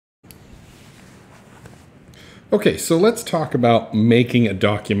Okay, so let's talk about making a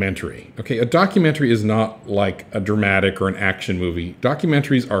documentary. Okay, a documentary is not like a dramatic or an action movie.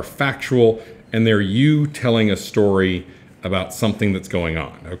 Documentaries are factual and they're you telling a story about something that's going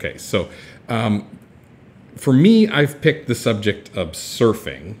on. Okay, so for me, I've picked the subject of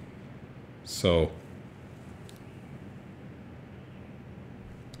surfing.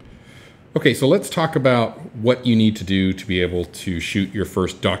 Okay, so let's talk about what you need to do to be able to shoot your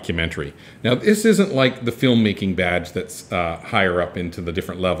first documentary. Now, this isn't like the filmmaking badge that's higher up into the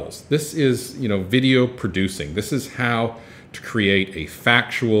different levels. This is, video producing. This is how to create a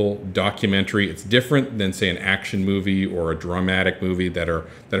factual documentary. It's different than, say, an action movie or a dramatic movie that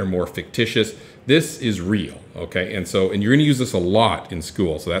are more fictitious. This is real, okay? And you're going to use this a lot in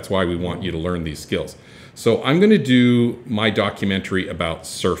school, so that's why we want you to learn these skills. So I'm going to do my documentary about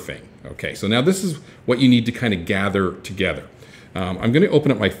surfing. Okay, so now this is what you need to kind of gather together. I'm going to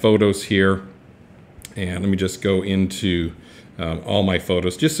open up my photos here, and let me just go into all my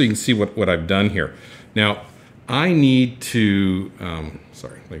photos just so you can see what I've done here. Now, I need to,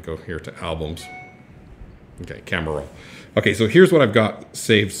 let me go here to albums. Okay, camera roll. Okay, so here's what I've got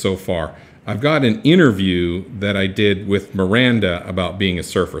saved so far. I've got an interview that I did with Miranda about being a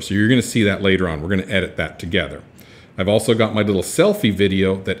surfer. So you're going to see that later on. We're going to edit that together. I've also got my little selfie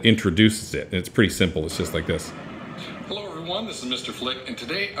video that introduces it. And it's pretty simple. It's just like this. Hello everyone, this is Mr. Flick, and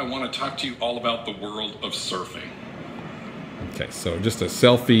today I want to talk to you all about the world of surfing. Okay, so just a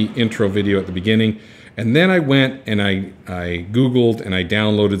selfie intro video at the beginning. And then I went and I Googled and I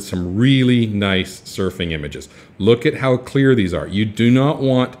downloaded some really nice surfing images. Look at how clear these are. You do not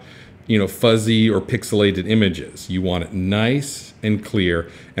want fuzzy or pixelated images. You want it nice and clear.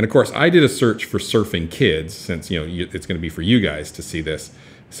 And of course, I did a search for surfing kids since, it's going to be for you guys to see this.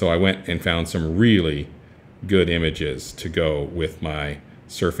 So I went and found some really good images to go with my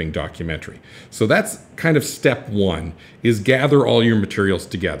surfing documentary. So that's kind of step one, is gather all your materials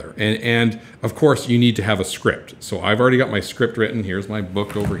together. And of course, you need to have a script. So I've already got my script written. Here's my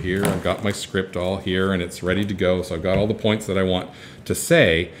book over here. I've got my script all here and it's ready to go. So I've got all the points that I want to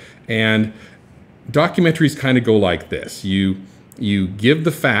say. And documentaries kind of go like this. You give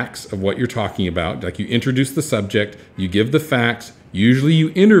the facts of what you're talking about, like you introduce the subject, you give the facts, usually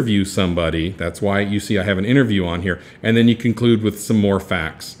you interview somebody, that's why you see I have an interview on here, and then you conclude with some more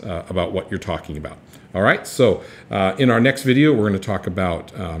facts about what you're talking about. All right, so in our next video, we're going to talk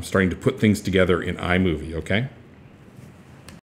about starting to put things together in iMovie, okay?